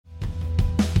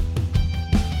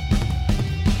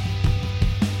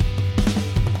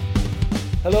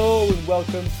Hello and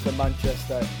welcome to the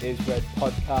Manchester is Red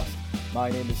podcast.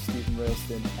 My name is Stephen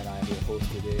Railston and I am your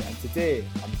host today. And today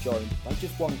I'm joined by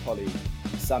just one colleague,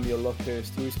 Samuel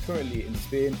Luckhurst, who is currently in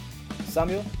Spain.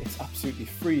 Samuel, it's absolutely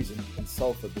freezing in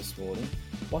Salford this morning.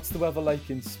 What's the weather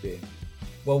like in Spain?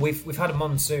 Well, we've had a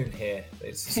monsoon here.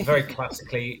 It's a very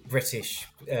classically British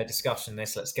discussion.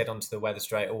 Let's get onto the weather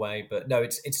straight away. But no,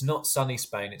 it's not sunny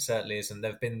Spain. It certainly isn't.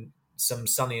 There've been some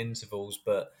sunny intervals,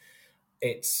 but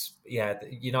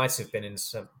United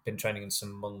have been training in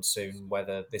some monsoon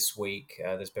weather this week.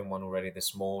 There's been one already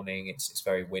this morning. It's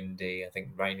very windy. I think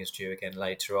rain is due again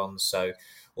later on. So,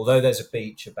 although there's a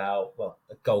beach about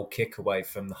a goal kick away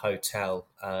from the hotel,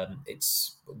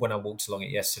 it's when I walked along it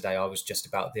yesterday, I was just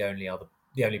about the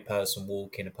only person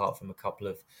walking, apart from a couple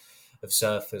of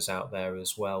surfers out there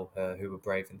as well who were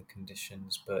braving the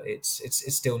conditions. But it's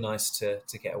still nice to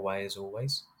get away as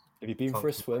always. Have you been for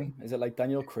a swim? Is it like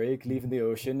Daniel Craig leaving the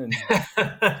ocean?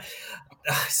 And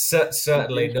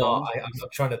Certainly not. I'm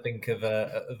trying to think of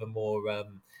a more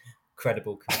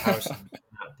credible comparison than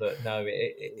that, but no,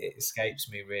 it escapes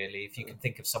me really. If you can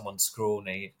think of someone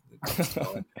scrawny,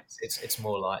 it's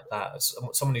more like that.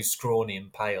 Someone who's scrawny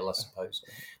and pale, I suppose.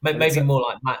 Maybe more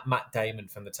like Matt Damon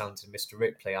from The Talented Mr.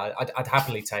 Ripley. I'd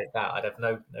happily take that. I'd have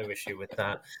no issue with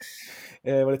that.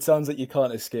 Yeah, well, it sounds like you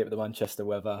can't escape the Manchester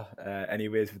weather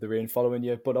anyways with the rain following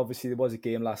you. But obviously there was a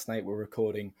game last night. We're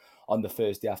recording on the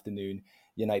Thursday afternoon.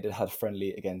 United had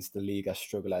friendly against the Liga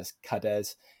strugglers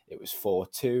Cadiz. It was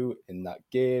 4-2 in that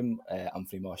game.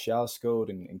 Anthony Martial scored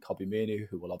and Kobbie Mainoo,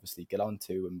 who we'll obviously get on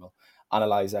to, and we'll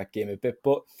analyse that game a bit.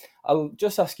 But I'll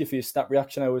just ask you for your stat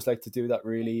reaction. I always like to do that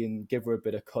really and give her a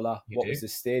bit of colour. What was the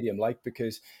stadium like?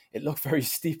 Because it looked very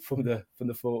steep from the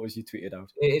photos you tweeted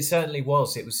out. It certainly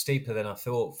was. It was steeper than I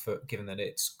thought, given that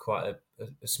it's quite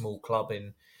a small club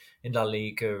in La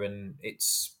Liga, and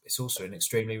it's also an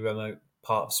extremely remote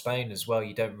part of Spain as well.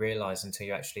 You don't realise until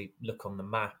you actually look on the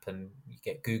map and you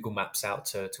get Google Maps out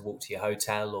to walk to your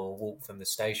hotel or walk from the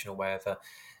station or wherever,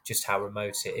 just how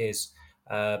remote it is.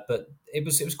 But it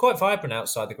was quite vibrant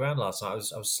outside the ground last night. I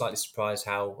was slightly surprised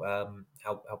how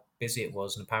busy it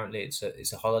was, and apparently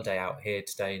it's a holiday out here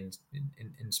today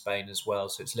in Spain as well,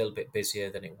 so it's a little bit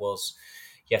busier than it was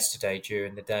yesterday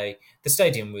during the day. The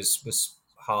stadium was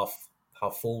half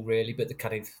full really, but the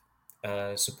Cadiz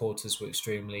supporters were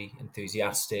extremely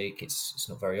enthusiastic. It's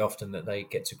not very often that they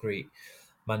get to greet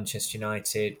Manchester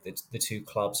United. The two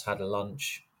clubs had a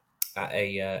lunch at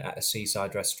a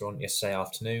seaside restaurant yesterday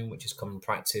afternoon, which is common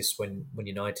practice when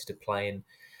United are playing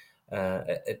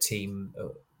a team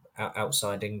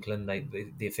outside England.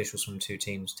 The officials from two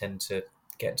teams tend to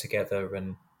get together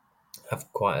and have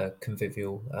quite a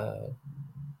convivial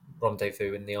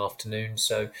rendezvous in the afternoon.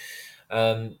 So.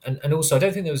 And also, I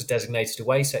don't think there was a designated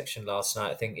away section last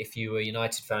night. I think if you were a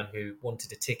United fan who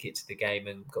wanted a ticket to the game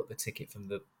and got the ticket from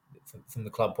the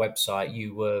club website,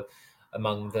 you were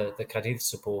among the Cadiz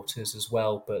supporters as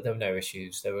well. But there were no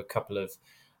issues. There were a couple of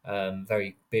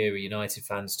very beery United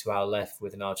fans to our left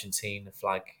with an Argentina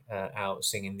flag out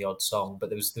singing the odd song, but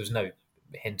there was no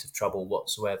hint of trouble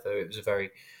whatsoever. It was a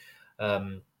very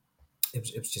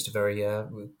It was just a very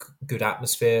good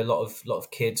atmosphere. A lot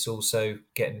of kids also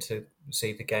getting to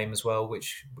see the game as well,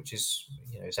 which is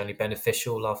is only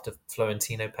beneficial after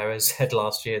Florentino Perez said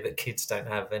last year that kids don't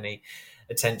have any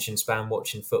attention span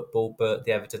watching football. But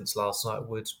the evidence last night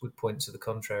would point to the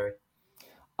contrary.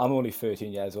 I'm only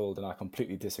 13 years old and I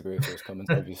completely disagree with those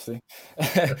comments, obviously.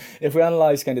 If we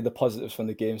analyse kind of the positives from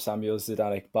the game, Samuel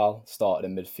Zidane Iqbal started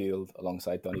in midfield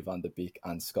alongside Donny van der Beek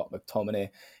and Scott McTominay.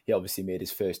 He obviously made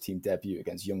his first team debut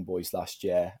against Young Boys last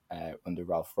year under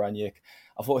Ralf Rangnick.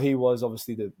 I thought he was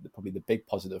obviously probably the big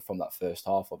positive from that first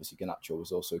half. Obviously, Garnacho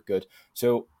was also good.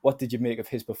 So what did you make of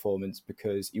his performance?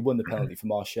 Because he won the penalty for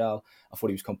Martial. I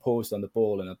thought he was composed on the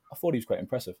ball and I thought he was quite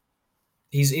impressive.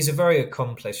 He's a very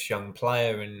accomplished young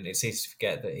player, and it's easy to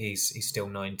forget that he's still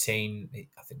 19.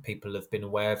 I think people have been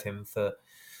aware of him for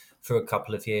a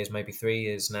couple of years, maybe 3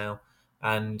 years now.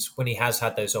 And when he has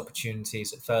had those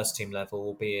opportunities at first team level,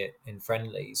 albeit in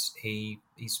friendlies, he's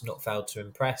not failed to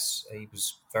impress. He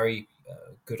was very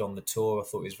good on the tour. I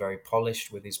thought he was very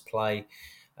polished with his play.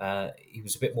 He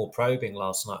was a bit more probing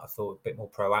last night. I thought a bit more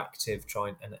proactive,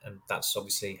 and that's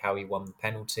obviously how he won the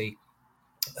penalty.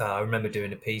 I remember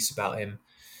doing a piece about him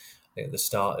at the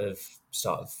start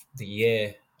of the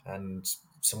year, and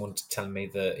someone telling me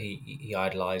that he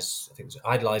idolised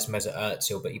Mesut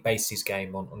Ozil, but he based his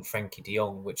game on Frankie de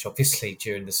Jong, which obviously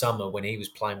during the summer when he was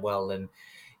playing well and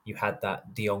you had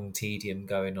that De Jong tedium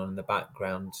going on in the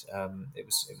background. It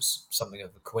was something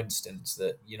of a coincidence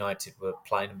that United were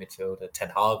playing a midfielder. Ten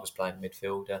Hag was playing a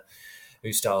midfielder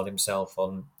who styled himself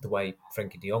on the way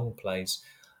Frenkie de Jong plays.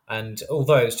 And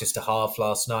although it was just a half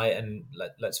last night, and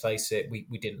let's face it,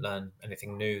 we didn't learn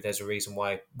anything new. There's a reason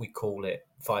why we call it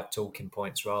 5 talking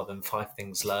points rather than 5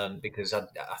 things learned, because I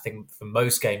think for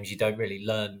most games you don't really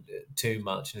learn too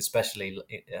much, and especially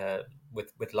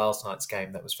with last night's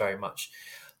game, that was very much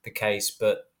the case.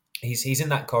 But he's in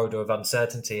that corridor of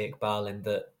uncertainty, Iqbal, in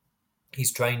that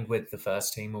he's trained with the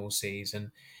first team all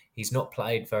season. He's not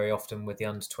played very often with the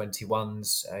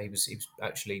under-21s. He was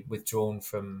actually withdrawn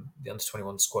from the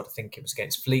under-21 squad. I think it was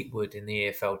against Fleetwood in the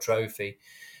EFL Trophy,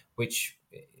 which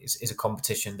is a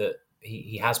competition that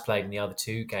he has played in the other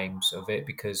 2 games of it,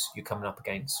 because you're coming up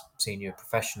against senior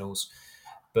professionals.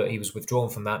 But he was withdrawn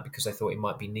from that because they thought he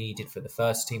might be needed for the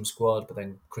first team squad. But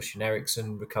then Christian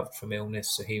Eriksen recovered from illness,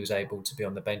 so he was able to be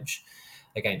on the bench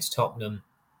against Tottenham.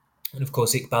 And of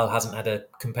course, Iqbal hasn't had a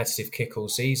competitive kick all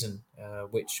season,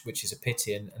 which is a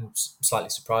pity and slightly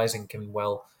surprising,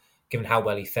 given how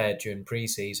well he fared during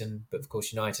pre-season. But of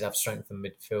course, United have strengthened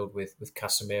midfield with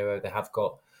Casemiro. They have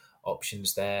got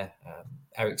options there.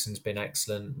 Eriksen's been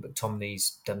excellent.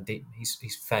 McTominay's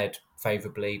he's fared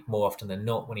favourably more often than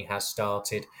not when he has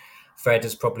started. Fred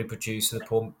has probably produced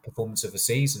the performance of the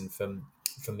season from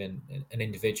an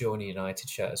individual in a United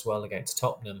shirt as well against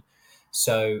Tottenham.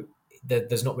 So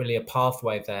there's not really a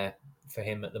pathway there for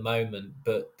him at the moment,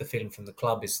 but the feeling from the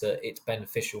club is that it's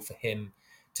beneficial for him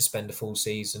to spend a full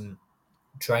season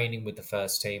training with the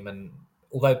first team. And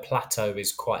although plateau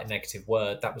is quite a negative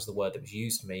word, that was the word that was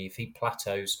used to me. If he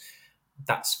plateaus,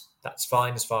 that's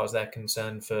fine as far as they're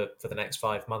concerned for the next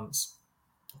 5 months.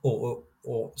 Or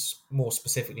more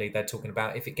specifically, they're talking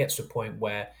about if it gets to a point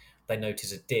where they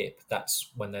notice a dip, that's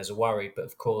when there's a worry. But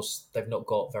of course, they've not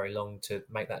got very long to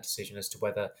make that decision as to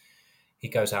whether he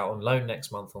goes out on loan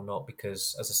next month or not,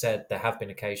 because, as I said, there have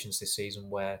been occasions this season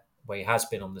where he has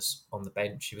been on the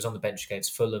bench. He was on the bench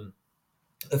against Fulham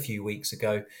a few weeks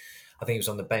ago. I think he was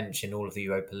on the bench in all of the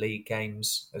Europa League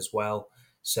games as well.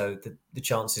 So the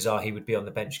chances are he would be on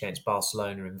the bench against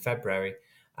Barcelona in February.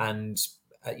 And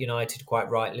at United, quite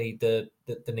rightly, the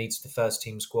needs of the first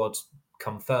team squad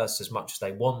come first, as much as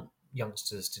they want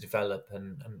youngsters to develop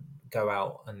and go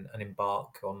out and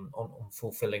embark on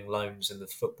fulfilling loans in the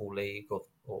Football League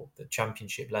or the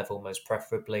Championship level, most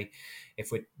preferably,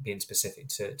 if we're being specific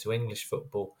to English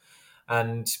football.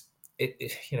 And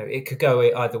it could go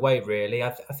either way, really.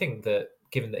 I think that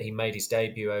given that he made his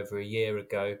debut over a year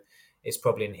ago, it's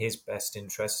probably in his best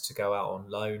interest to go out on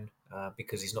loan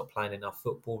because he's not playing enough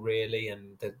football, really.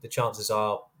 And the chances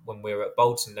are when we're at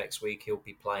Bolton next week, he'll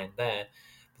be playing there.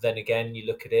 But then again, you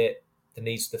look at it, the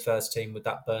needs of the first team with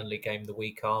that Burnley game the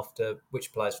week after,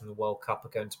 which players from the World Cup are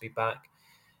going to be back.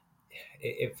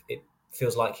 It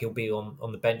feels like he'll be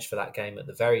on the bench for that game at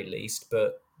the very least,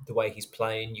 but the way he's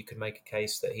playing, you could make a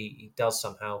case that he does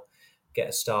somehow get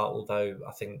a start, although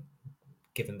I think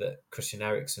given that Christian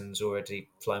Eriksen's already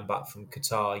flown back from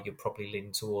Qatar, you're probably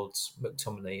leaning towards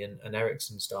McTominay and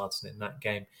Eriksen starting in that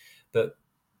game. But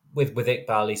with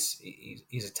Iqbal,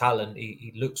 he's a talent.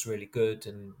 He looks really good,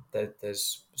 and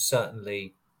there's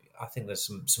certainly, I think there's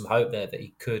some hope there that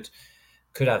he could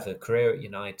have a career at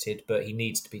United, but he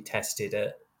needs to be tested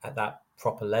at that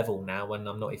proper level now. And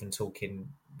I'm not even talking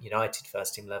United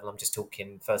first team level. I'm just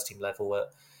talking first team level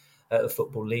at a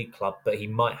Football League club. But he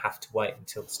might have to wait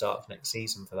until the start of next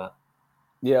season for that.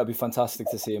 Yeah, it'll be fantastic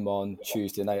to see him on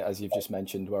Tuesday night, as you've just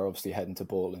mentioned. We're obviously heading to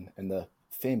Bolton in the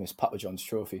famous Papa John's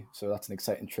Trophy, so that's an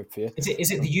exciting trip for you.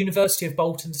 Is it the University of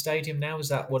Bolton Stadium now? Is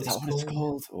that what it's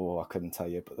called? Oh, I couldn't tell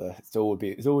you, but it'll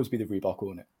always be the Reebok,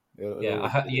 won't it?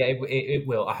 It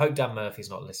will. I hope Dan Murphy's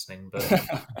not listening, but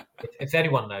if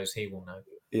anyone knows, he will know.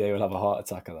 Yeah, he'll have a heart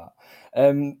attack of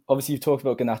that. Obviously, you've talked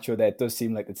about Garnacho there. It does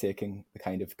seem like they're taking the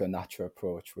kind of Garnacho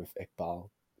approach with Iqbal,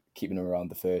 keeping him around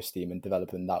the first team and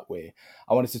developing that way.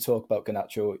 I wanted to talk about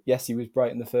Garnacho. Yes, he was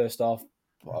bright in the first half,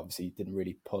 but obviously he didn't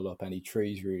really pull up any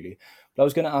trees, really. But I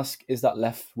was going to ask, is that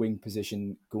left wing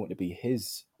position going to be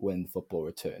his when football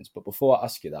returns? But before I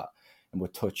ask you that, and we'll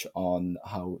touch on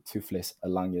how Toothless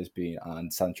Alanya's been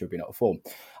and Sancho been out of form,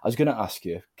 I was going to ask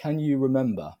you, can you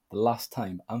remember the last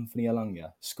time Anthony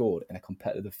Alanya scored in a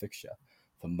competitive fixture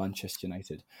for Manchester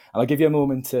United? And I'll give you a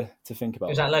moment to think about it.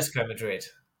 Was that Atletico Madrid?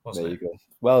 There you go.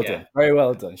 Well done. Very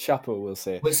well done. Chapeau, we'll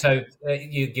say. So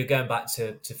you're going back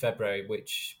to February,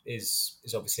 which is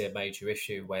obviously a major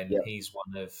issue when he's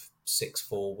one of 6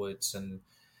 forwards. And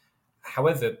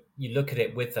however you look at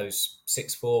it with those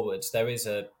 6 forwards, there is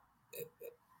an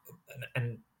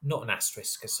not an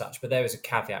asterisk as such, but there is a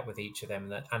caveat with each of them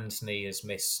that Anthony has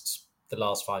missed the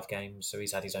last 5 games, so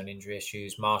he's had his own injury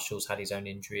issues. Marshall's had his own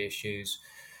injury issues.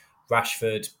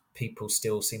 Rashford, people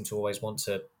still seem to always want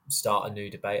to start a new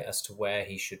debate as to where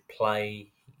he should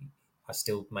play. I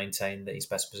still maintain that his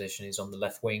best position is on the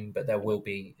left wing, but there will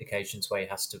be occasions where he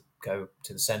has to go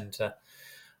to the centre.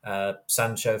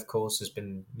 Sancho, of course, has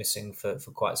been missing for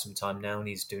quite some time now, and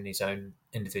he's doing his own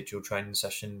individual training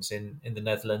sessions in the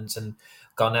Netherlands. And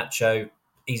Garnacho,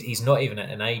 he's not even at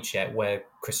an age yet where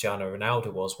Cristiano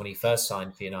Ronaldo was when he first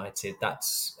signed for United.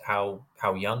 That's how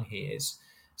young he is.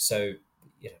 So,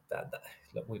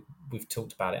 look, we've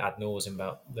talked about it ad nauseum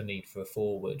about the need for a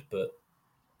forward, but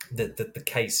the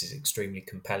case is extremely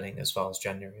compelling as far as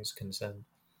January is concerned.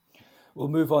 We'll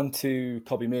move on to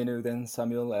Kobbie Mainoo then,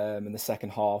 Samuel. In the second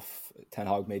half, Ten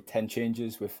Hag made 10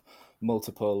 changes with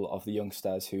multiple of the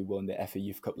youngsters who won the FA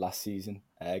Youth Cup last season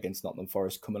against Nottingham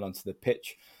Forest coming onto the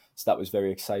pitch. So that was very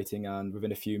exciting. And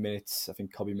within a few minutes, I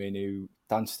think Kobbie Mainoo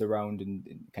danced around and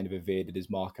kind of evaded his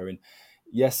marker. And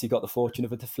yes, he got the fortune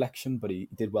of a deflection, but he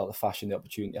did well to fashion the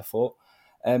opportunity, I thought.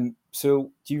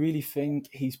 So do you really think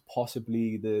he's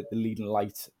possibly the leading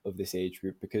light of this age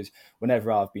group? Because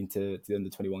whenever I've been to the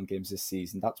under-21 games this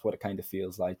season, that's what it kind of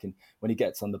feels like. And when he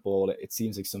gets on the ball, it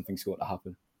seems like something's going to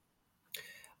happen.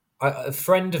 A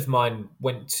friend of mine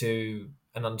went to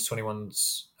an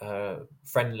under-21s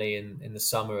friendly in the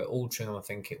summer at Altrincham, I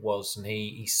think it was, and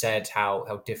he said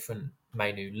how different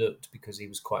Mainoo looked because he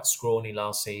was quite scrawny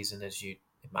last season, as you'd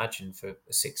imagine for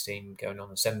a 16 going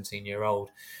on a 17-year-old.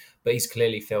 But he's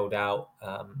clearly filled out,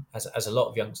 as a lot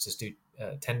of youngsters do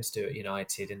tend to do at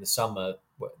United in the summer.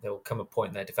 There will come a point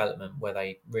in their development where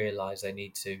they realise they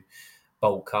need to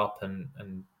bulk up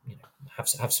and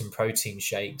have some protein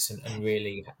shakes and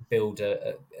really build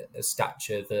a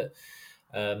stature that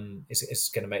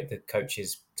is going to make the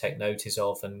coaches take notice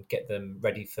of and get them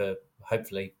ready for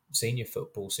hopefully senior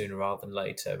football sooner rather than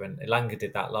later. And Elanga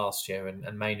did that last year,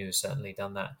 and Mainoo has certainly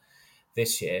done that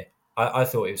this year. I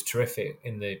thought it was terrific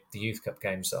in the Youth Cup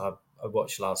games that I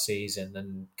watched last season,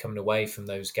 and coming away from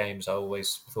those games, I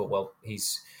always thought, well, he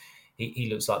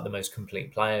looks like the most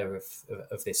complete player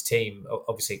of this team.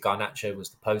 Obviously, Garnacho was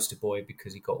the poster boy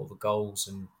because he got all the goals,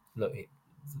 and look,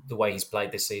 the way he's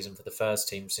played this season for the first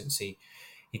team since he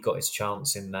got his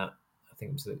chance in that, I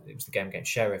think it was the game against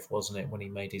Sheriff, wasn't it, when he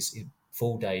made his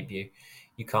full debut.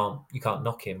 You can't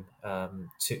knock him.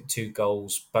 Two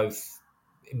goals, both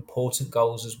important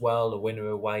goals as well. A winner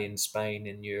away in Spain,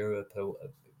 in Europe, a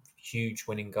huge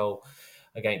winning goal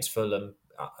against Fulham.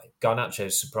 Garnacho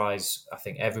surprised, I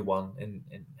think, everyone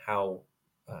in how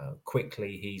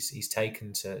quickly he's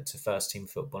taken to first team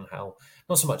football, and how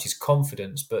not so much his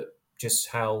confidence, but just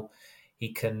how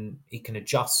he can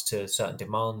adjust to certain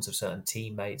demands of certain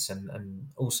teammates, and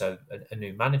also a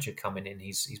new manager coming in.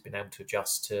 He's been able to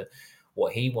adjust to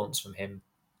what he wants from him,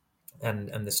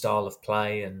 and the style of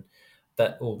play, and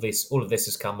that all of this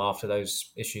has come after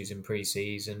those issues in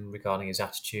pre-season regarding his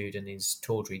attitude and his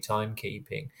tawdry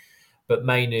timekeeping. But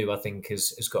Mainoo, I think,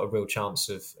 has got a real chance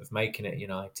of making it at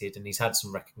United, and he's had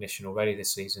some recognition already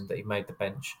this season that he made the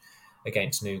bench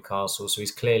against Newcastle. So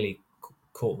he's clearly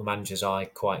caught the manager's eye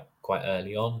quite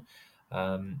early on.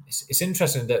 It's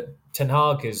interesting that Ten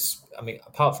Hag is, I mean,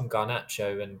 apart from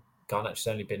Garnacho, and Garnacho's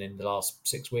only been in the last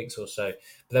 6 weeks or so,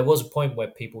 but there was a point where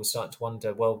people were starting to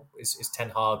wonder, well, is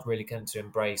Ten Hag really going to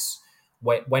embrace,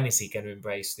 when is he going to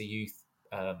embrace the youth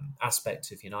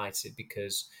aspect of United?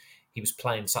 Because he was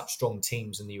playing such strong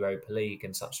teams in the Europa League,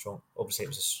 and such strong, obviously it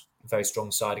was a very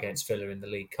strong side against Villa in the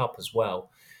League Cup as well.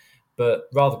 But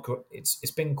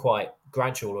it's been quite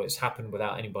gradual, or it's happened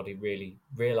without anybody really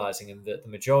realising, and that the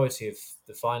majority of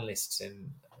the finalists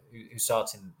who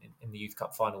start in the Youth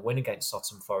Cup final win against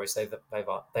Nottingham Forest,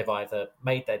 they've either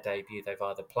made their debut, they've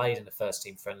either played in a first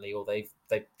team friendly, or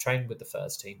they've trained with the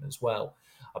first team as well.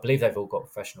 I believe they've all got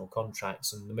professional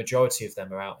contracts, and the majority of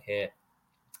them are out here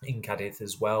in Cadiz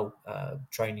as well,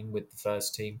 training with the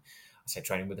first team. I say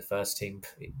training with the first team.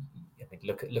 I mean,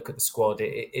 look at the squad.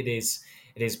 It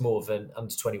is more of an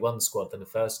under-21 squad than a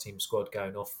first team squad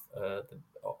going off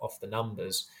the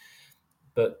numbers.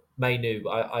 But Mainoo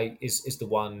is the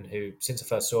one who, since I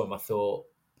first saw him, I thought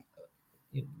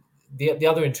the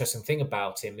other interesting thing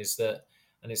about him is that,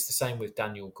 and it's the same with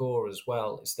Daniel Gore as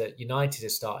well, is that United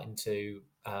is starting to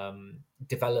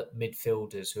develop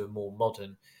midfielders who are more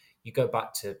modern. You go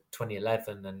back to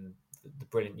 2011 and the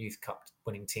brilliant Youth Cup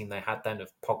winning team they had then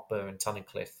of Pogba and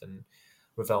Tunnicliffe and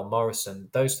Ravel Morrison.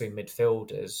 Those three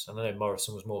midfielders, and I know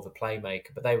Morrison was more of a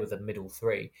playmaker, but they were the middle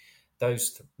three.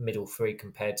 those middle three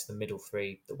compared to the middle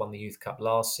three that won the Youth Cup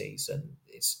last season,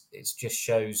 it's just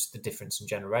shows the difference in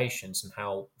generations and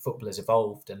how football has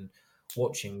evolved. And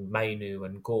watching Mainu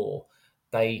and Gore,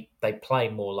 they play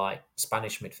more like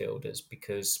Spanish midfielders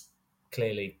because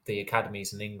clearly the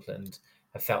academies in England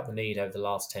have felt the need over the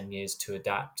last 10 years to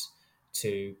adapt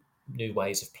to new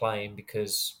ways of playing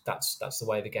because that's the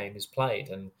way the game is played.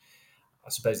 And I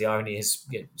suppose the irony is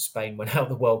Spain went out of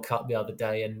the World Cup the other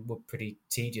day and were pretty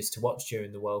tedious to watch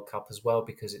during the World Cup as well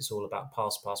because it's all about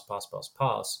pass, pass, pass, pass,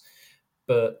 pass.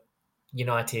 But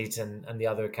United and the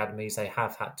other academies, they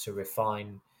have had to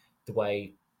refine the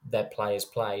way their players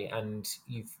play. And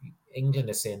England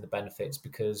are seeing the benefits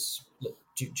because look,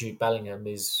 Jude Bellingham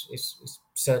is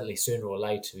certainly sooner or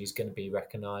later he's going to be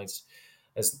recognised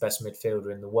as the best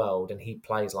midfielder in the world, and he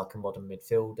plays like a modern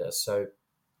midfielder. So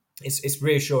it's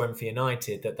reassuring for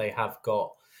United that they have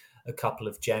got a couple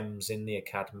of gems in the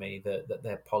academy that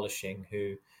they're polishing.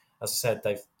 Who, as I said,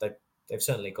 they've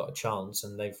certainly got a chance,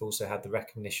 and they've also had the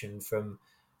recognition from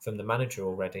the manager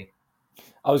already.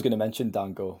 I was going to mention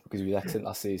Dango because he was excellent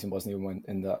last season, wasn't he? When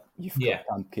in that youth cup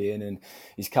campaign, and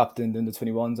he's captained under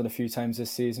 21s on a few times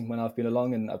this season when I've been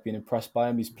along, and I've been impressed by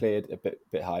him. He's played a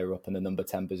bit higher up in the number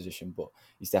 10 position, but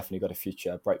he's definitely got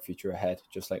a bright future ahead,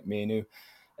 just like Mainu.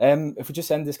 If we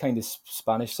just end this kind of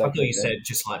Spanish segment, I thought you said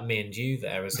just like me and you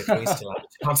there, as if we still have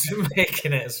a chance of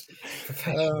making it as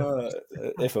professional.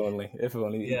 If only.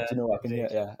 Yeah, do you know?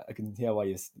 I can hear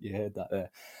why you heard that there.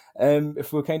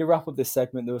 If we kind of wrap up this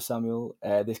segment though, Samuel,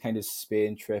 this kind of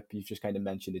Spain trip you've just kind of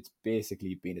mentioned, it's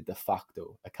basically been a de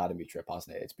facto academy trip,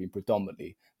 hasn't it? It's been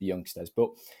predominantly the youngsters, but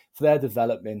for their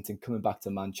development and coming back to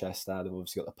Manchester, they've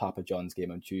obviously got the Papa John's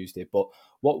game on Tuesday. But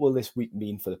what will this week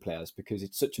mean for the players? Because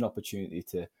it's such an opportunity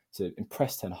to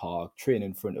impress Ten Hag, train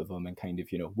in front of them, and kind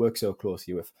of work so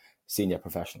closely with senior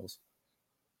professionals.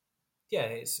 Yeah,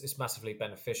 it's massively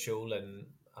beneficial, and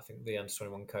I think the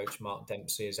under-21 coach Mark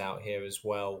Dempsey is out here as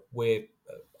well.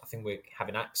 I think we're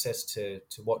having access to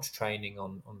watch training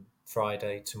on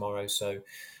Friday tomorrow, so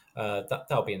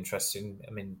that'll be interesting.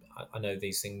 I mean, I know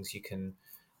these things you can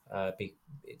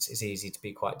it's easy to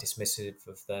be quite dismissive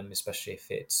of them, especially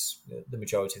if it's the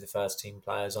majority of the first team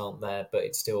players aren't there, but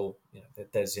it's still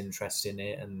there's interest in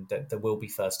it, and there will be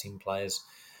first team players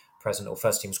present, or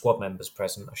first team squad members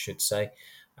present, I should say.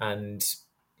 And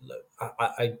look,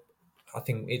 I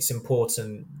think it's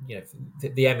important,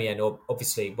 the MEN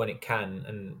obviously when it can,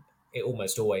 and it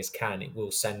almost always can, it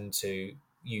will send to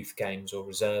youth games or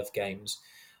reserve games,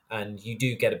 and you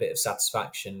do get a bit of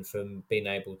satisfaction from being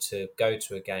able to go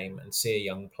to a game and see a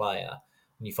young player,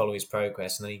 and you follow his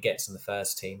progress, and then he gets in the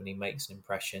first team and he makes an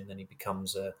impression, then he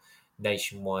becomes a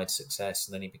nationwide success,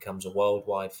 and then he becomes a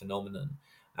worldwide phenomenon.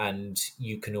 And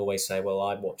you can always say, well,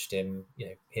 I watched him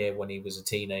here when he was a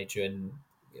teenager, and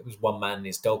it was one man and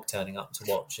his dog turning up to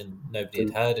watch, and nobody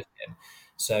had heard of him.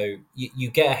 So you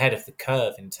get ahead of the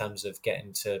curve in terms of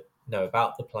getting to know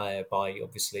about the player by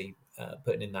obviously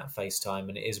putting in that FaceTime,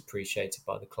 and it is appreciated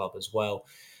by the club as well.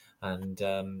 And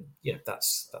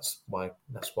that's why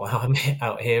I'm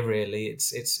out here. Really,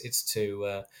 it's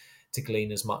to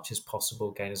glean as much as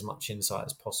possible, gain as much insight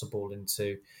as possible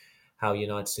into how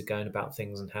United are going about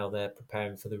things and how they're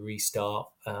preparing for the restart.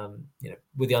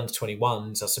 With the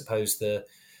under-21s, I suppose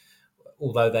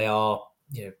although they are,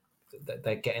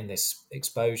 they're getting this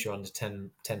exposure under Ten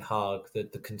Hag,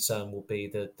 the concern will be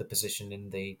the position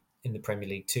in the Premier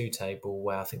League 2 table,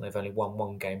 where I think they've only won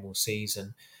one game all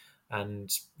season,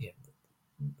 and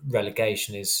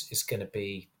relegation is going to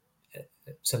be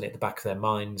certainly at the back of their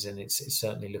minds, and it's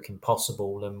certainly looking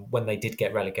possible. And when they did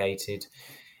get relegated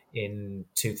in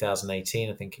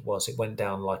 2018, I think it went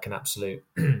down like an absolute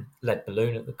lead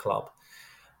balloon at the club.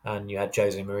 And you had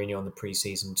Jose Mourinho on the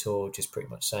pre-season tour just pretty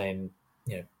much saying,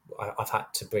 I've had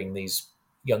to bring these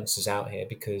youngsters out here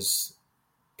because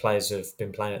players have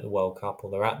been playing at the World Cup,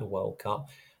 or they're at the World Cup,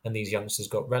 and these youngsters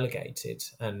got relegated.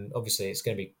 And obviously it's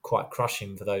going to be quite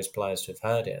crushing for those players to have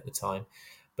heard it at the time.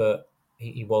 But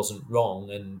he wasn't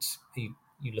wrong. And you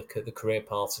look at the career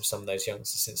paths of some of those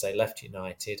youngsters since they left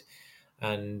United,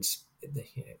 and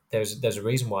there's a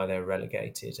reason why they're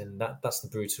relegated, and that's the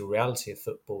brutal reality of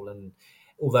football. And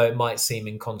although it might seem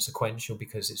inconsequential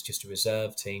because it's just a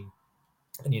reserve team,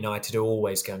 and United are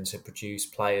always going to produce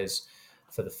players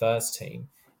for the first team,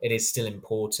 it is still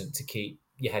important to keep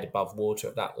your head above water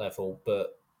at that level.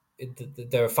 But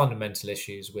there are fundamental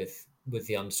issues with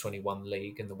the under-21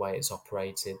 league and the way it's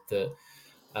operated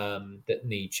that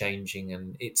need changing,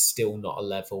 and it's still not a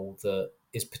level that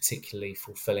is particularly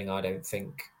fulfilling, I don't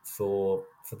think, for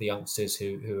the youngsters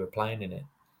who are playing in it.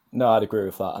 No, I'd agree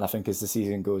with that. And I think as the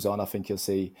season goes on, I think you'll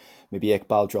see maybe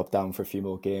Iqbal drop down for a few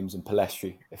more games and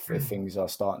Palestri if things are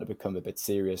starting to become a bit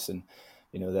serious. And,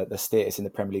 the status in the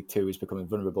Premier League too is becoming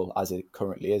vulnerable as it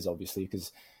currently is, obviously,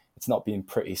 because it's not been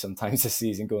pretty sometimes this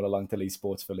season going along to Leeds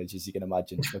Sports Village, as you can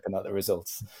imagine, looking at the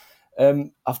results.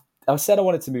 I said I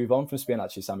wanted to move on from Spain,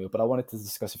 actually, Samuel, but I wanted to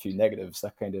discuss a few negatives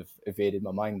that kind of evaded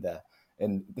my mind there.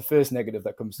 And the first negative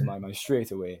that comes to my mind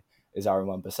straight away is Aaron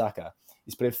Wan-Bissaka.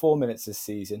 He's played 4 minutes this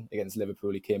season against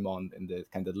Liverpool. He came on in the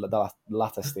kind of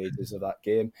latter stages of that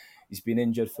game. He's been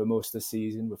injured for most of the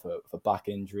season with a back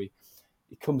injury.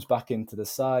 He comes back into the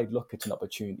side. Look, it's an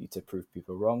opportunity to prove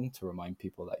people wrong, to remind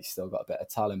people that he's still got a bit of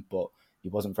talent, but he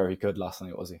wasn't very good last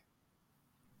night, was he?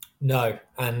 No,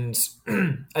 and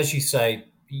as you say,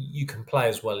 you can play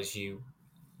as well as you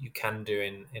can do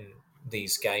in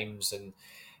these games, and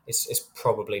it's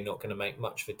probably not going to make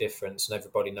much of a difference. And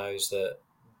everybody knows that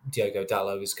Diogo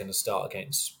Dalot is going to start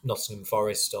against Nottingham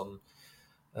Forest on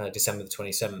December the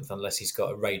 27th, unless he's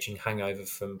got a raging hangover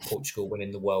from Portugal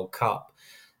winning the World Cup.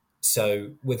 So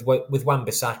with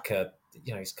Wan-Bissaka,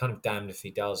 he's kind of damned if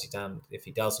he does, he's damned if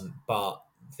he doesn't. But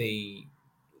the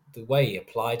way he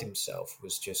applied himself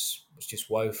was just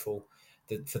woeful.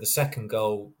 For the second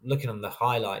goal, looking on the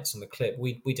highlights on the clip,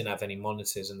 we didn't have any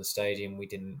monitors in the stadium. We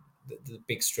didn't. The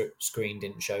big screen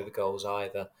didn't show the goals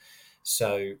either.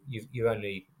 So you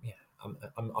only.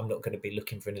 I'm not going to be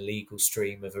looking for an illegal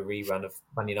stream of a rerun of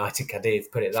Man United Cadiz,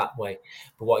 put it that way.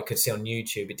 But what I could see on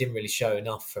YouTube, it didn't really show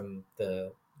enough from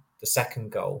the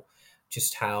second goal,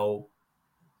 just how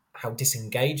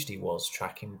disengaged he was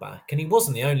tracking back. And he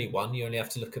wasn't the only one. You only have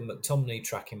to look at McTominay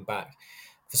tracking back.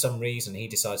 For some reason, he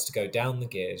decides to go down the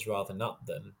gears rather than up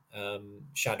them,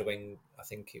 shadowing, I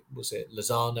think it was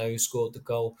Lozano who scored the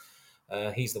goal.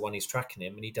 He's the one who's tracking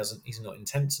him, and he's not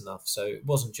intense enough. So it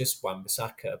wasn't just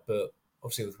Wan-Bissaka, but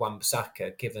obviously with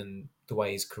Wan-Bissaka, given the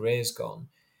way his career's gone,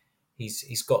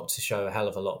 he's got to show a hell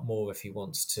of a lot more if he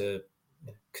wants to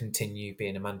continue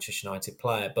being a Manchester United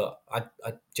player. But I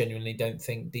genuinely don't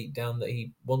think deep down that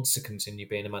he wants to continue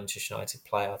being a Manchester United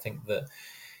player. I think that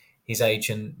his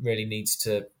agent really needs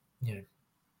to,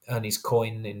 earn his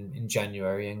coin in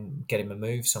January and get him a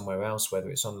move somewhere else, whether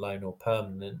it's on loan or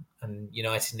permanent. And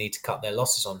United need to cut their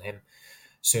losses on him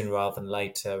sooner rather than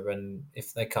later. And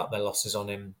if they cut their losses on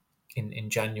him in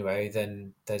January,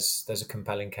 then there's a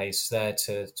compelling case there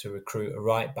to recruit a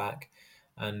right back.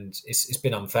 And it's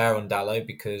been unfair on Dalot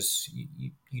because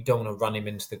you don't want to run him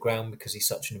into the ground because he's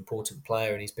such an important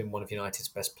player and he's been one of United's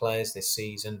best players this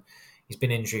season. He's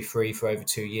been injury-free for over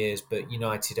 2 years, but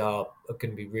United are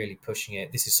going to be really pushing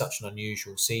it. This is such an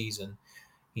unusual season.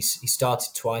 He started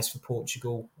twice for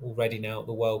Portugal already now at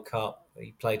the World Cup.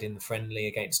 He played in the friendly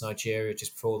against Nigeria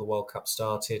just before the World Cup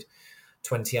started.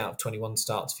 20 out of 21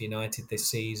 starts for United this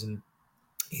season.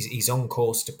 He's on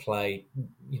course to play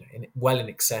well in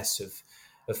excess of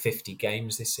 50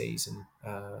 games this season.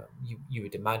 You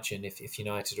would imagine if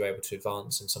United are able to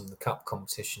advance in some of the cup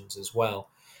competitions as well.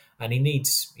 And he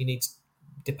needs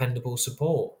dependable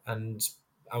support, and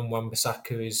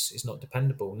Wan-Bissaka is not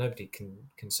dependable. Nobody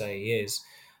can say he is.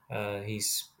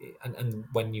 And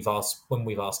when we've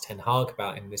asked Ten Hag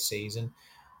about him this season,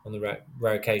 on the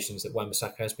rare occasions that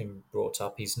Wan-Bissaka has been brought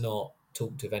up, he's not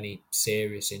talked of any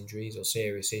serious injuries or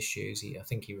serious issues. I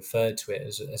think he referred to it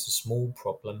as a small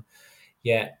problem.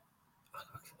 Yet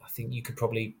I think you could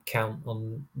probably count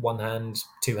on one hand,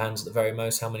 two hands at the very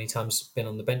most, how many times he's been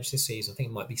on the bench this season. I think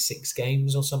it might be 6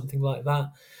 games or something like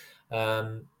that.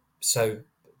 So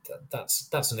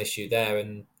that's an issue there,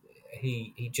 and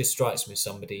he just strikes me as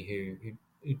somebody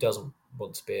who doesn't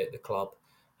want to be at the club,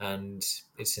 and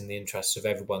it's in the interests of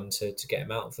everyone to get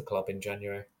him out of the club in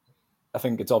January. I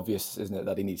think it's obvious, isn't it,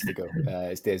 that he needs to go.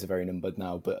 His days are very numbered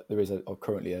now, but there is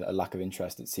currently a lack of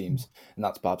interest, it seems, and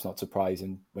that's perhaps not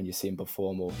surprising when you see him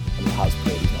perform or when he has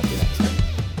played, he's not been excellent.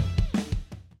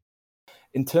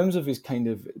 In terms of his kind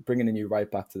of bringing a new right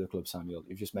back to the club, Samuel,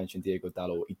 you've just mentioned Diogo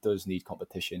Dalot. He does need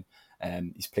competition.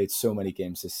 He's played so many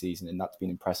games this season, and that's been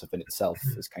impressive in itself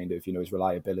as kind of, his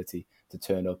reliability to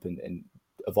turn up and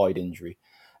avoid injury.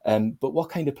 But what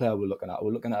kind of player we're looking at?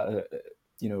 We're looking at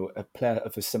a player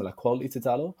of a similar quality to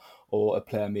Dalot, or a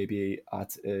player maybe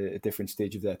at a different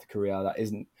stage of their career that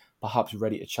isn't perhaps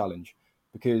ready to challenge.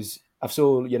 Because I've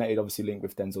saw United obviously linked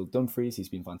with Denzel Dumfries. He's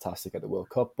been fantastic at the World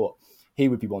Cup, but he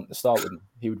would be wanting to start with him.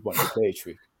 He would want to play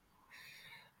true.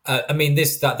 I mean,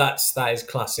 that is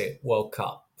classic World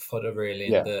Cup fodder,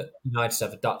 really. Yeah. The United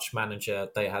have a Dutch manager.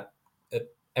 They had an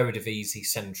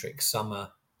Eredivisie-centric summer,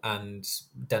 and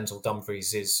Denzel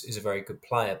Dumfries is a very good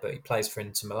player, but he plays for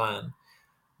Inter Milan.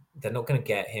 They're not going to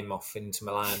get him off Inter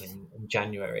Milan in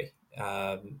January.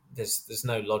 There's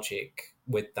no logic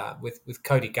with that. With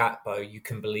Cody Gakpo, you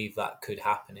can believe that could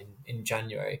happen in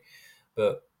January,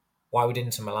 but why would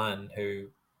Inter Milan, who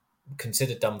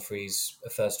consider Dumfries a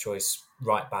first choice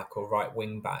right back or right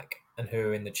wing back, and who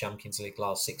are in the Champions League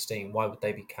last 16, why would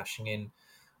they be cashing in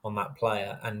on that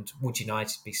player? And would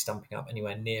United be stumping up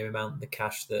anywhere near amount the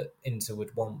cash that Inter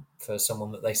would want for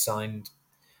someone that they signed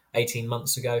 18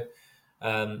 months ago?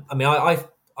 I mean,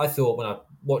 I thought when I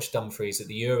watched Dumfries at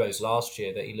the Euros last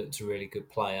year that he looked a really good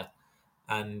player.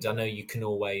 And I know you can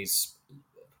always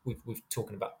we've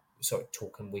spoken about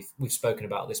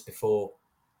this before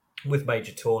with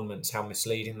major tournaments, how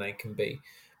misleading they can be.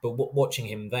 But watching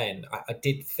him then, I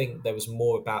did think there was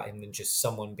more about him than just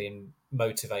someone being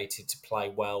motivated to play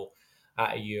well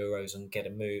at a Euros and get a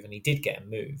move. And he did get a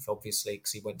move, obviously,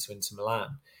 because he went to Inter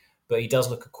Milan. But he does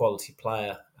look a quality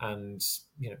player, and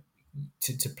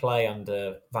to play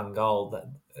under Van Gaal that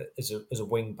as a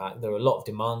wing back, there are a lot of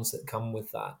demands that come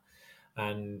with that,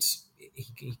 and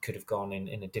he could have gone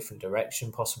in a different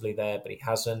direction possibly there, but he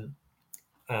hasn't.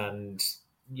 And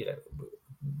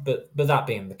but that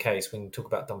being the case, we can talk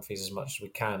about Dumfries as much as we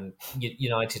can.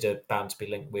 United are bound to be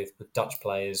linked with Dutch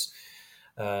players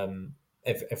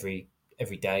every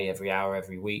day, every hour,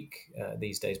 every week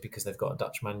these days, because they've got a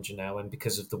Dutch manager now, and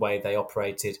because of the way they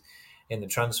operated in the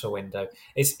transfer window.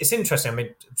 It's interesting. I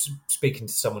mean, speaking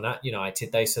to someone at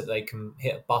United, they said they can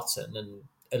hit a button and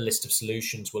a list of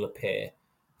solutions will appear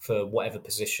for whatever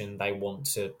position they want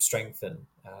to strengthen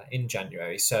in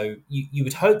January. So you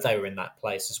would hope they were in that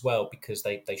place as well, because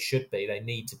they should be. They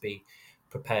need to be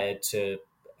prepared to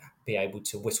be able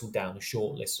to whistle down a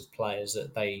short list of players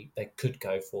that they could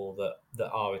go for that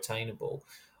are attainable.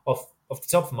 Off the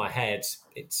top of my head,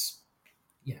 it's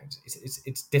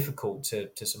difficult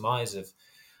to surmise of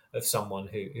someone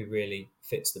who really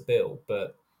fits the bill,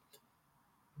 but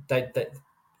that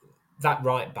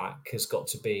right back has got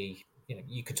to be.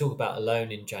 You could talk about a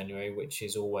loan in January, which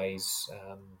is always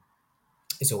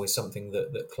something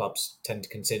that clubs tend to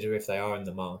consider if they are in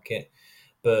the market.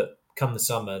 But come the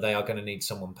summer, they are going to need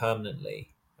someone permanently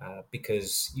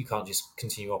because you can't just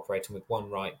continue operating with one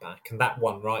right back. And that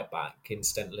one right back,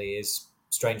 incidentally, is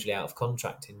strangely out of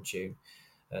contract in June.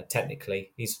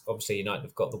 Technically, he's obviously United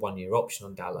have got the 1 year option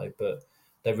on Dalot, but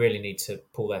they really need to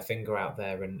pull their finger out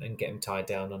there and get him tied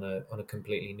down on a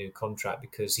completely new contract,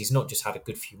 because he's not just had a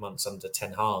good few months under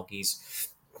Ten Hag.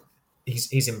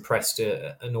 He's impressed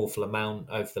an awful amount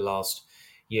over the last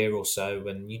year or so.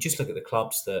 And you just look at the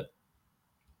clubs that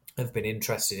have been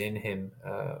interested in him.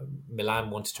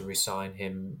 Milan wanted to re-sign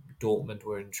him. Dortmund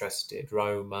were interested.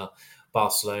 Roma,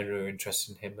 Barcelona are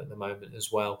interested in him at the moment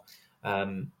as well.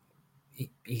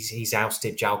 He's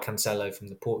ousted João Cancelo from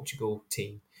the Portugal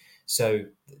team. So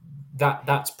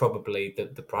that's probably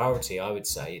the priority, I would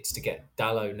say. It's to get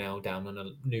Dalot now down on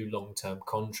a new long-term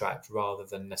contract rather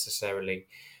than necessarily,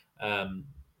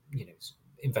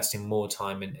 investing more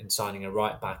time in signing a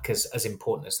right back, as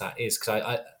important as that is.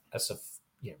 Because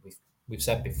we've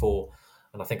said before,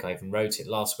 and I think I even wrote it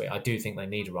last week, I do think they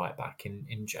need a right back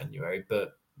in January,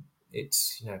 but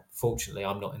it's fortunately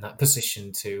I'm not in that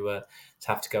position to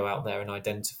have to go out there and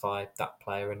identify that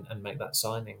player and make that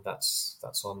signing. That's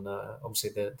on obviously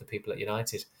the people at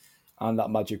United, and that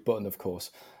magic button, of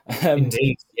course.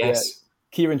 Indeed, yes. Yeah,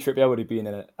 Kieran Trippier would have been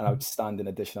an outstanding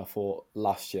addition, I thought,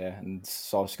 last year, and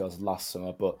Solskjaer's last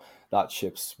summer, but that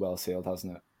ship's well sailed,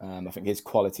 hasn't it? I think his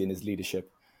quality and his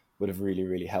leadership would have really,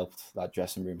 really helped that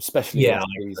dressing room, especially last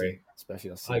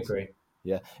season. I agree.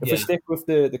 Yeah. If we stick with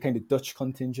the kind of Dutch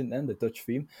contingent then, the Dutch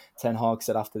theme, Ten Hag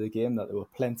said after the game that there were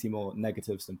plenty more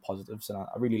negatives than positives. And I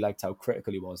really liked how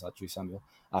critical he was, actually, Samuel,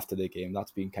 after the game. That's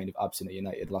been kind of absent at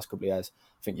United the last couple of years.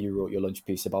 I think you wrote your lunch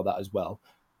piece about that as well.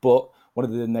 But one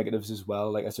of the negatives as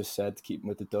well, like I just said, keeping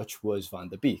with the Dutch, was Van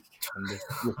der Beek. And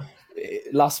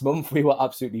last month, we were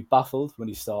absolutely baffled when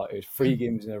he started 3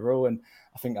 games in a row. And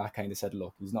I think I kind of said,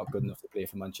 look, he's not good enough to play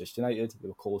for Manchester United. There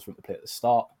were calls for him to play at the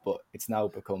start, but it's now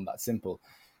become that simple.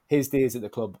 His days at the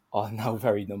club are now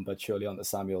very numbered, surely, on the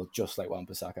Samuel, just like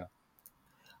Wan-Bissaka.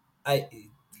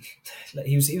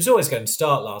 He was always going to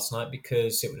start last night,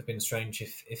 because it would have been strange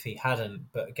if he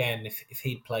hadn't. But again, if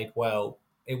he'd played well,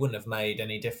 it wouldn't have made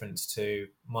any difference to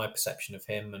my perception of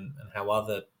him and how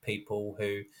other people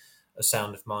who are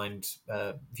sound of mind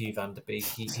view Van der Beek.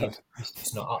 He's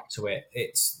not up to it.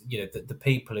 It's the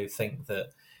people who think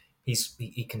that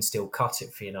he can still cut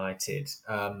it for United.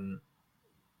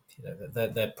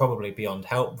 They're probably beyond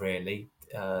help, really.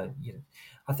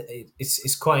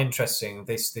 It's quite interesting.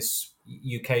 This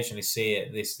you occasionally see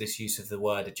it. This use of the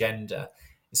word agenda.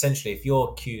 Essentially, if you're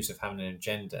accused of having an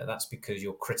agenda, that's because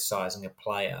you're criticising a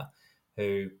player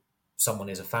who someone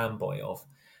is a fanboy of.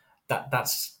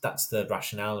 That's the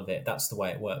rationale of it. That's the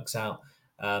way it works out.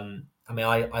 I mean,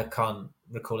 I can't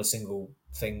recall a single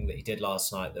thing that he did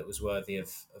last night that was worthy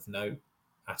of note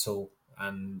at all.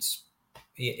 And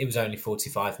it was only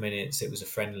 45 minutes. It was a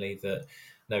friendly that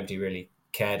nobody really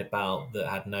cared about, that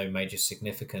had no major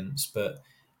significance. But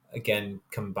again,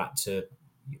 coming back to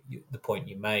the point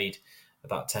you made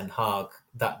about Ten Hag,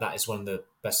 that is one of the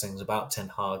best things about Ten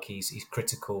Hag. He's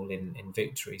critical in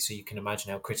victory, so you can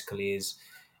imagine how critical he is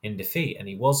in defeat. And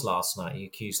he was last night. He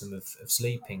accused them of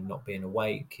sleeping, not being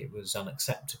awake. It was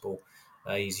unacceptable.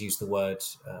 He's used the word.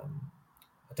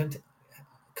 I don't think.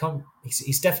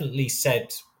 He's definitely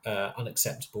said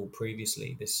unacceptable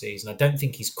previously this season. I don't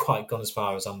think he's quite gone as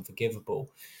far as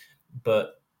unforgivable,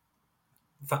 but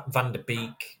Van der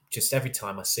Beek, just every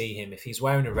time I see him, if he's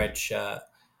wearing a red shirt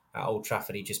at Old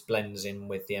Trafford, he just blends in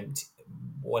with the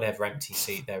whatever empty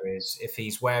seat there is. If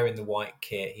he's wearing the white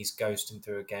kit, he's ghosting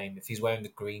through a game. If he's wearing the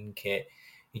green kit,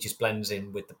 he just blends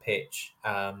in with the pitch.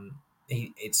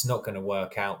 It's not going to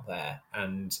work out there,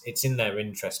 and it's in their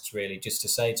interests really just to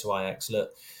say to Ajax,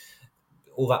 look,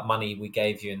 all that money we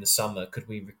gave you in the summer, could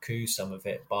we recoup some of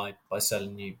it by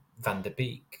selling you Van der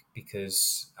Beek?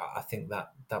 Because I think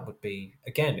that would be,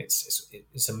 again,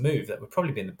 it's a move that would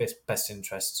probably be in the best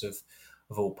interests of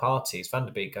all parties. Van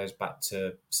der Beek goes back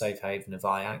to safe haven of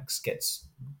Ajax, gets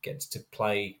to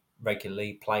play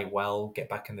regularly, play well, get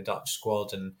back in the Dutch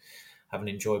squad, and have an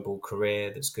enjoyable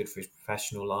career that's good for his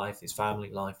professional life, his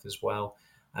family life as well.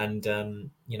 And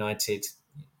United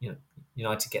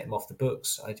get him off the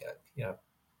books.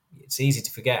 It's easy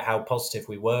to forget how positive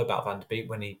we were about Van der Beek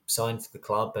when he signed for the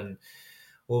club and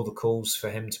all the calls for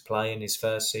him to play in his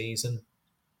first season.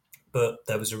 But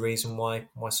there was a reason why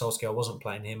Solskjaer wasn't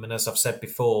playing him. And as I've said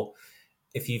before,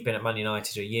 if you've been at Man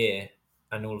United a year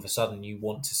and all of a sudden you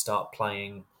want to start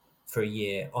playing for a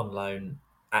year on loan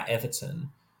at Everton,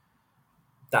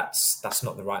 that's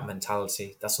not the right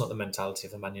mentality. That's not the mentality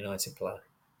of a Man United player.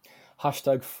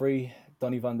 Hashtag free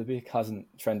Donny Van der Beek hasn't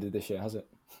trended this year, has it?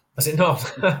 Has it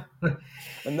not?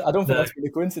 And I don't think that's been a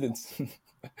coincidence.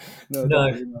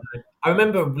 No. I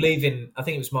remember leaving, I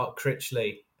think it was Mark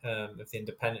Critchley of The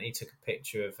Independent. He took a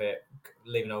picture of it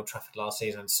leaving Old Trafford last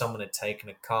season, and someone had taken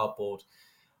a cardboard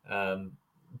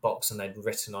box and they'd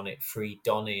written on it "Free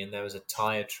Donny," and there was a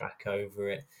tyre track over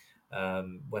it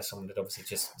where someone had obviously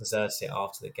just deserted it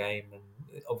after the game.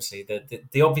 And obviously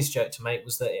the obvious joke to make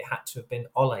was that it had to have been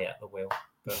Ole at the wheel.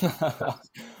 But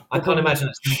I can't imagine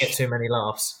it's going to get too many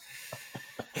laughs.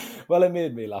 Well, it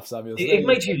made me laugh, Samuel. It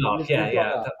made you laugh,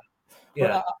 yeah.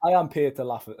 But I am paid to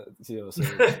laugh at you, so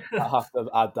I have to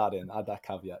add that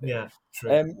caveat in. Yeah,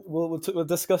 true. We'll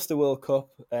discuss the World Cup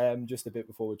just a bit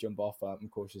before we jump off. I'm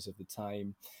cautious of the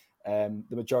time.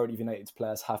 The majority of United's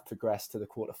players have progressed to the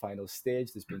quarterfinal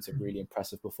stage. There's been some really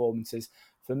impressive performances.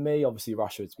 For me, obviously,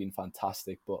 Rashford's been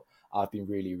fantastic, but I've been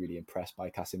really, really impressed by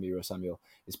Casemiro, Samuel.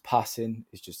 His passing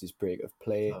is just his break of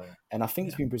play. And I think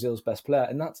he's been Brazil's best player.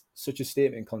 And that's such a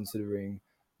statement considering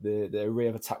the array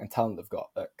of attacking talent they've got,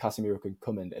 that Casemiro can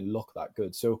come in and look that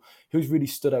good. So who's really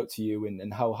stood out to you,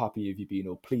 and how happy have you been,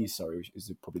 or pleased, sorry,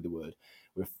 is probably the word,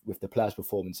 with the players'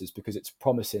 performances, because it's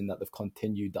promising that they've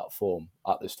continued that form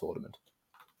at this tournament?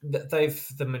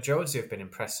 The majority have been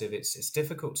impressive. It's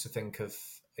difficult to think of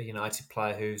a United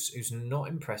player who's not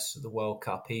impressed at the World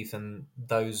Cup, even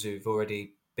those who've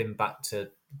already been back to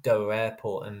Doha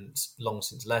Airport and long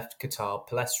since left Qatar.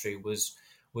 Pellistri was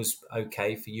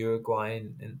okay for Uruguay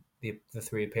in the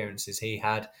three appearances he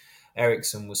had.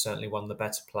 Eriksen was certainly one of the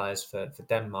better players for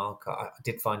Denmark. I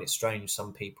did find it strange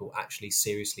some people actually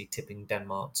seriously tipping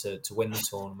Denmark to win the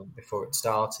tournament before it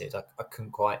started. I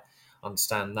couldn't quite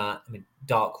understand that. I mean,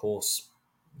 dark horses,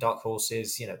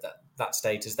 that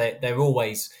status, they're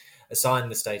always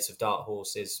assigned the status of dark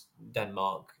horses,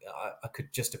 Denmark. I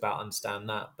could just about understand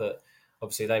that, but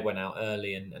obviously they went out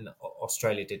early, and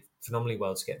Australia did phenomenally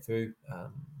well to get through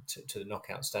to the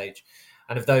knockout stage.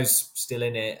 And of those still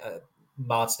in it,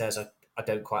 Martinez, I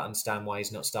don't quite understand why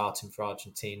he's not starting for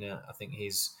Argentina. I think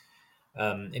his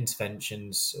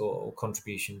interventions or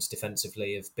contributions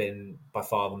defensively have been by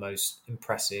far the most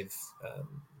impressive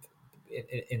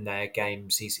in their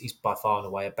games. He's by far and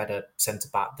away a better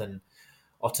centre-back than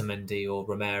Otamendi or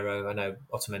Romero. I know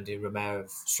Otamendi and Romero have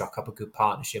struck up a good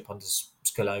partnership under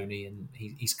Scaloni, and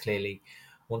he's clearly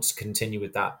wants to continue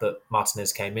with that. But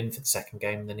Martinez came in for the second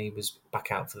game, and then he was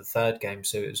back out for the third game,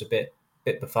 so it was a bit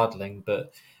befuddling.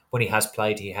 But when he has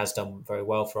played, he has done very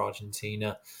well for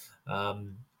Argentina.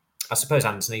 I suppose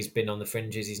Antony's been on the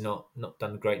fringes. He's not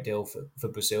done a great deal for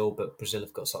Brazil, but Brazil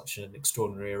have got such an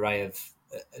extraordinary array of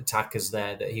attackers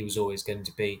there that he was always going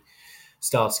to be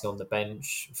starting on the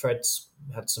bench. Fred's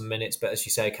had some minutes, but as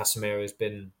you say, Casemiro has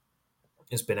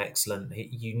been excellent.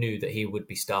 You knew that he would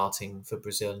be starting for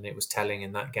Brazil, and it was telling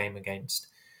in that game against,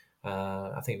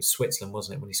 I think it was Switzerland,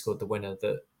 wasn't it, when he scored the winner,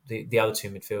 that the other two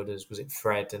midfielders, was it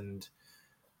Fred and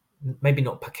maybe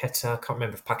not Paqueta? I can't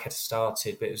remember if Paqueta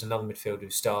started, but it was another midfielder who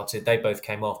started. They both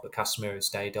came off, but Casemiro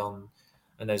stayed on,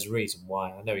 and there's a reason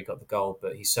why. I know he got the goal,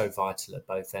 but he's so vital at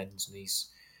both ends, and he's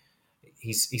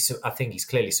I think he's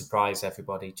clearly surprised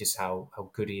everybody just how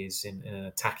good he is in an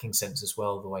attacking sense as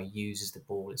well. The way he uses the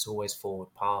ball, it's always forward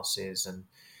passes, and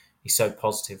he's so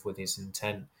positive with his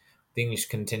intent. The English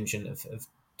contingent have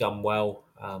done well.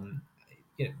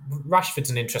 Rashford's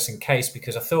an interesting case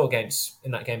because I thought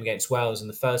in that game against Wales in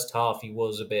the first half he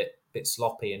was a bit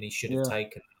sloppy, and he should have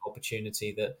taken the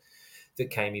opportunity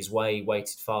that came his way. He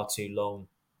waited far too long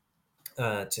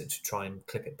to try and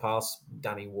clip it past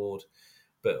Danny Ward.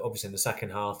 But obviously in the second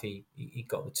half, he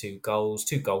got the 2 goals,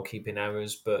 2 goalkeeping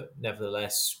errors, but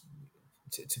nevertheless,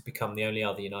 to become the only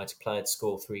other United player to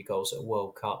score 3 goals at a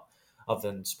World Cup,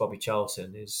 other than Bobby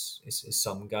Charlton, is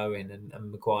some going.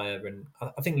 And Maguire, and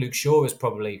I think Luke Shaw has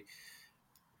probably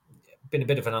been a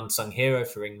bit of an unsung hero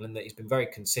for England, that he's been very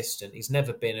consistent. He's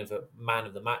never been of a man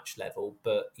of the match level,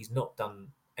 but he's not done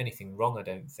anything wrong, I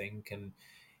don't think. And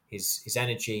his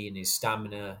energy and his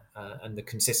stamina and the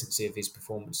consistency of his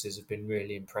performances have been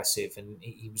really impressive. And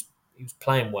he was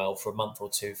playing well for a month or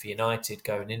two for United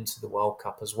going into the World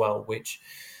Cup as well, which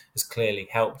has clearly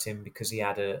helped him because he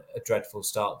had a dreadful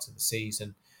start to the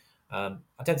season. I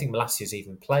don't think Malasia's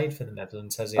even played for the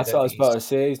Netherlands, has he? That's what I was about to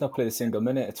say. He's not played a single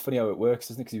minute. It's funny how it works,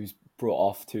 isn't it? Because he was brought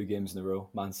off 2 games in a row,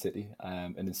 Man City,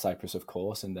 and in Cyprus, of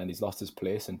course, and then he's lost his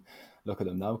place. And look at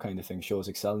him now, kind of thing. Shaw's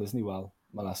excelling, isn't he? Well,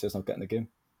 Malasia's not getting a game.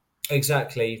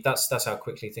 Exactly. That's how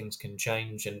quickly things can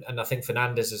change. And I think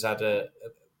Fernandes has had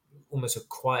almost a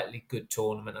quietly good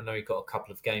tournament. I know he got a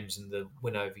couple of games in the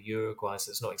win over Uruguay,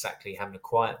 so it's not exactly having a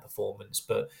quiet performance,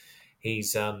 but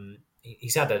he's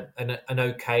had an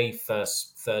okay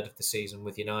first third of the season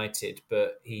with United,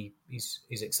 but he's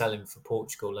excelling for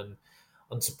Portugal, and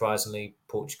unsurprisingly,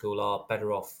 Portugal are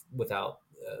better off without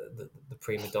the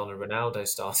prima donna Ronaldo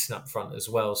starting up front as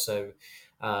well. So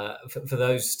for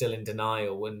those still in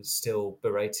denial and still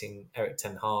berating Erik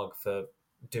ten Hag for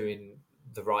doing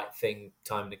the right thing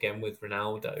time and again with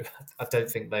Ronaldo, I don't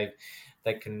think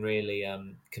they can really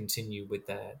continue with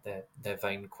their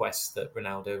vain quest that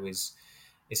Ronaldo is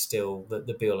still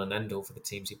the be-all and end-all for the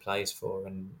teams he plays for.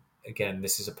 And again,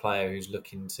 this is a player who's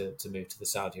looking to move to the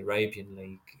Saudi Arabian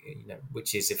League,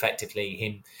 which is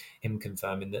effectively him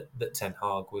confirming that Ten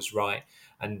Hag was right.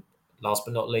 And last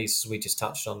but not least, as we just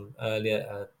touched on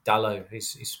earlier, Dalot,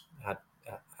 he's had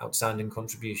outstanding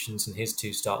contributions in his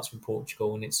 2 starts for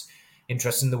Portugal, and it's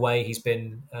interesting the way he's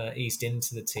been eased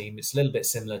into the team. It's a little bit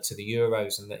similar to the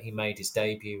Euros in that he made his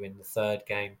debut in the 3rd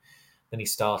game, then he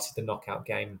started the knockout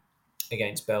game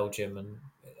against Belgium, and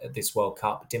at this World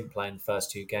Cup didn't play in the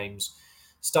first 2 games.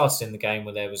 Started in the game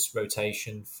where there was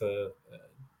rotation for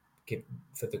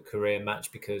the Korea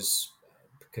match because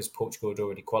Portugal had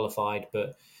already qualified,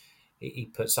 but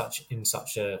he put such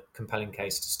a compelling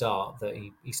case to start that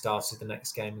he started the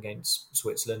next game against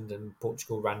Switzerland, and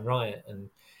Portugal ran riot. And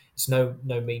it's no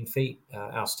mean feat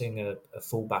ousting a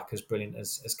fullback as brilliant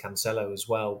as Cancelo as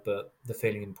well. But the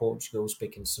feeling in Portugal,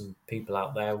 speaking to some people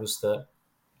out there, was that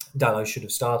Dalot should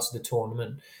have started the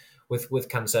tournament with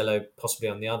Cancelo possibly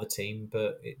on the other team.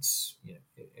 But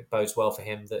it bodes well for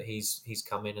him that he's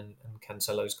come in and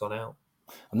Cancelo's gone out.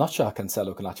 I'm not sure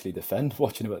Cancelo can actually defend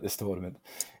watching him at this tournament.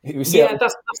 That's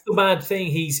the bad thing.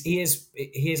 He is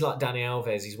like Dani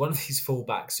Alves. He's one of these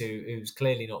fullbacks who's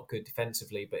clearly not good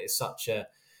defensively, but is such a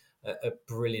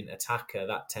brilliant attacker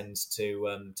that tends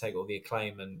to take all the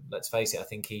acclaim. And let's face it, I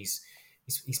think he's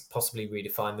possibly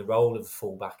redefined the role of a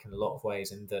fullback in a lot of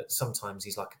ways, in that sometimes he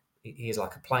is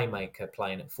like a playmaker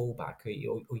playing at fullback, or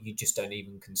you just don't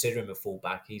even consider him a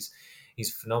fullback. He's a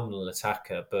phenomenal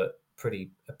attacker, but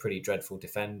a pretty dreadful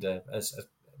defender, as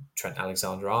Trent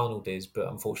Alexander-Arnold is. But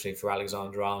unfortunately for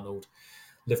Alexander-Arnold,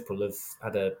 Liverpool have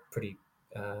had a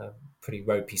pretty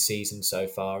ropey season so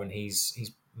far, and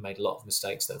he's made a lot of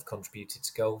mistakes that have contributed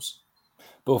to goals.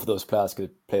 Both of those players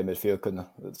could play midfield, couldn't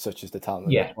they? Such as the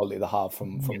talent and quality they have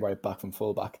from right back, from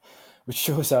full back, which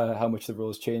shows how much the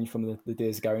roles changed from the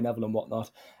days of Gary Neville and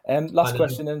whatnot. Last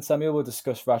question then, Samuel. We'll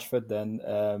discuss Rashford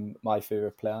then. My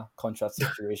favourite player, contract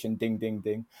situation, ding, ding,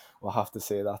 ding. We'll have to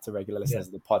say that to regular listeners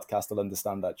of the podcast will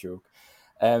understand that joke.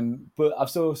 But I've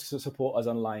saw supporters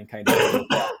online kind of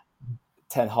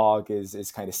Ten Hag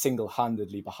is kind of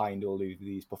single-handedly behind all of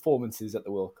these performances at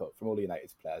the World Cup from all the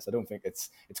United players. I don't think it's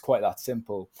quite that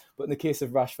simple. But in the case of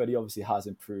Rashford, he obviously has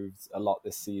improved a lot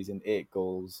this season. 8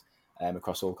 goals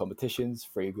across all competitions,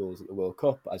 3 goals at the World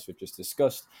Cup, as we've just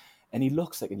discussed. And he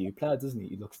looks like a new player, doesn't he?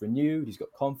 He looks renewed. He's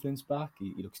got confidence back.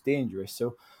 He looks dangerous.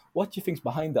 So what do you think's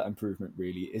behind that improvement,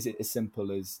 really? Is it as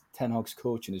simple as Ten Hag's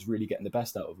coaching is really getting the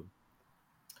best out of him?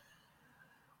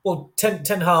 Well, Ten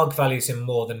Hag values him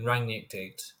more than Rangnick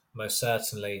did, most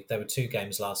certainly. There were 2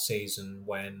 games last season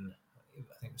when, I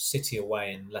think it was City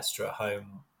away and Leicester at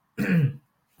home.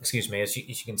 Excuse me, as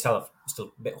you can tell, I'm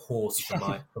still a bit hoarse from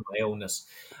my illness.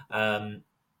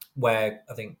 Where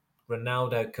I think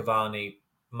Ronaldo, Cavani,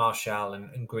 Martial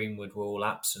and Greenwood were all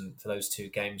absent for those 2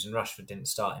 games, and Rashford didn't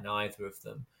start in either of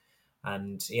them.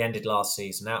 And he ended last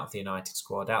season out of the United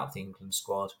squad, out of the England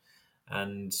squad,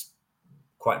 and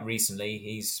quite recently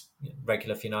he's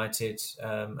regular for United,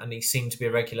 and he seemed to be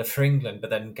a regular for England. But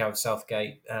then Gareth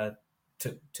Southgate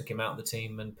took him out of the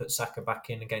team and put Saka back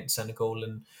in against Senegal,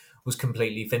 and was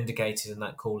completely vindicated in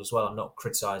that call as well. I'm not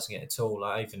criticising it at all.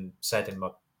 I even said in my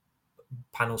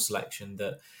panel selection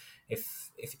that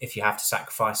if you have to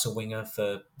sacrifice a winger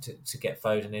to get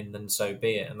Foden in, then so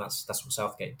be it, and that's what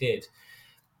Southgate did.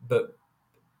 But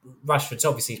Rashford's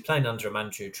obviously playing under a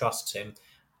manager who trusts him.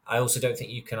 I also don't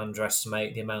think you can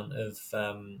underestimate the amount of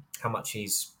how much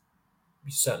he's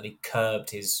certainly curbed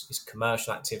his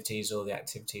commercial activities or the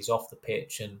activities off the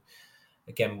pitch. And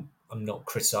again, I'm not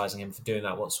criticising him for doing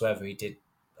that whatsoever. He did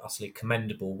utterly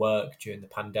commendable work during the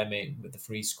pandemic with the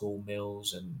free school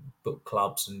meals and book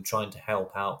clubs and trying to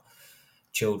help out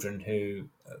children who,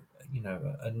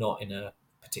 are not in a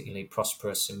particularly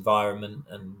prosperous environment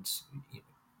and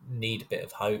need a bit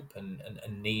of hope and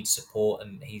need support.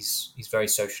 And he's very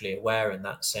socially aware in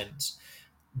that sense.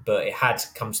 But it had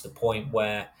come to the point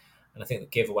where, and I think the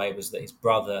giveaway was that his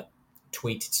brother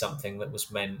tweeted something that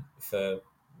was meant for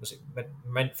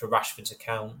Rashford's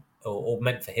account or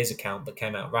meant for his account, but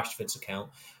came out Rashford's account,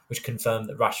 which confirmed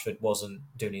that Rashford wasn't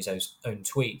doing his own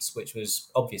tweets, which was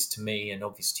obvious to me and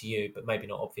obvious to you, but maybe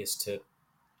not obvious to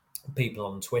people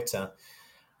on Twitter.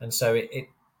 And so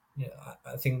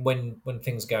I think when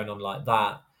things are going on like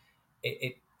that,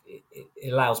 it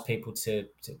allows people to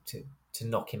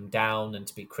knock him down and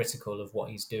to be critical of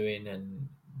what he's doing. And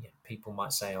people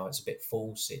might say, "Oh, it's a bit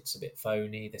false, it's a bit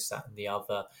phony, this, that, and the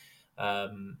other."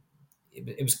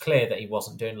 It was clear that he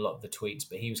wasn't doing a lot of the tweets,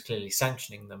 but he was clearly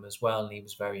sanctioning them as well, and he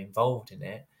was very involved in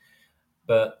it.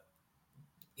 But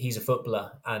he's a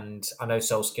footballer, and I know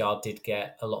Solskjaer did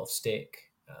get a lot of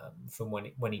stick from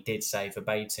when he did say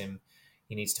verbatim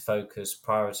he needs to focus,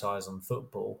 prioritise on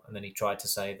football, and then he tried to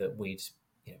say that we'd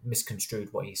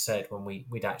misconstrued what he said when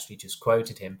we'd actually just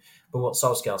quoted him. But what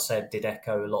Solskjaer said did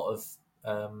echo a lot of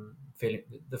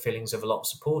the feelings of a lot of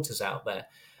supporters out there.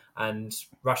 And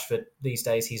Rashford these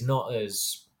days, he's not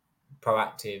as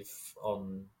proactive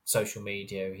on social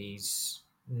media. He's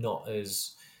not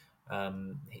as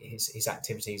his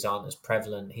activities aren't as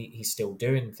prevalent. He's still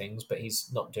doing things, but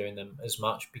he's not doing them as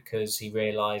much because he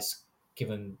realised,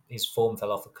 given his form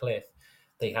fell off a cliff,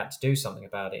 that he had to do something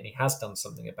about it, and he has done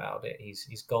something about it.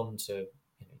 He's gone to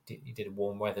he did a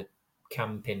warm weather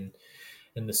camp in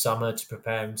the summer to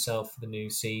prepare himself for the new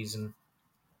season.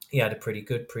 He had a pretty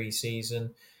good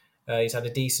pre-season. He's had a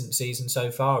decent season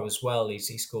so far as well. He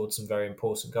scored some very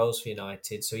important goals for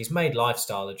United. So he's made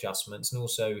lifestyle adjustments, and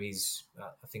also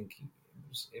I think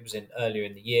it was earlier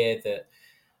in the year that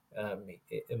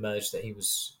it emerged that he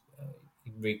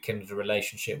rekindled a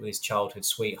relationship with his childhood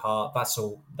sweetheart. That's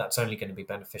only going to be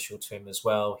beneficial to him as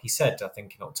well. He said, I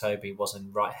think in October, he wasn't in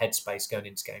the right headspace going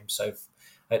into games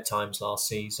at times last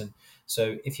season.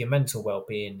 So if your mental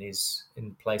well-being is in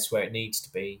the place where it needs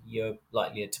to be, you're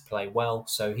likely to play well.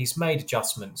 So he's made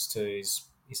adjustments to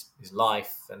his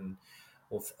life, and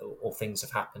all things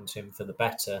have happened to him for the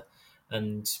better,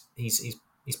 and he's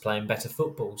playing better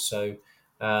football. So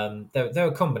there are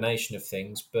a combination of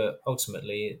things, but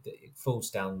ultimately it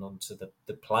falls down onto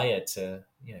the player to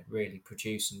really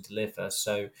produce and deliver.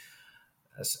 So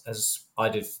as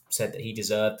I'd have said that he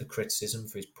deserved the criticism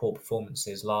for his poor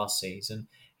performances last season,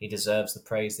 he deserves the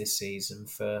praise this season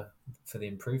for the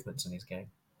improvements in his game.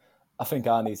 I think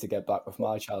I need to get back with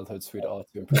my childhood sweetheart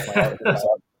to improve my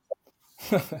outlook.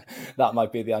 That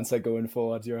might be the answer going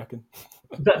forward, do you reckon?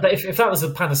 But if that was a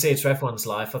panacea to everyone's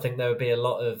life, I think there would be a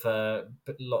lot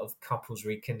of couples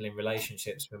rekindling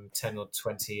relationships from 10 or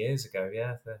 20 years ago.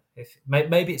 Yeah,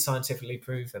 maybe it's scientifically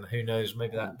proven. Who knows?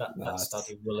 Maybe that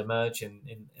study will emerge in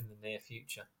the near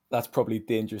future. That's probably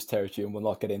dangerous territory, and we'll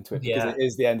not get into it because Yeah. it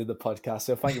is the end of the podcast.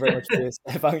 So thank you very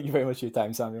much for your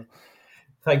time, Samuel.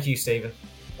 Thank you, Stephen.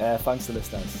 Thanks to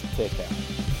listeners. Take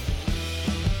care.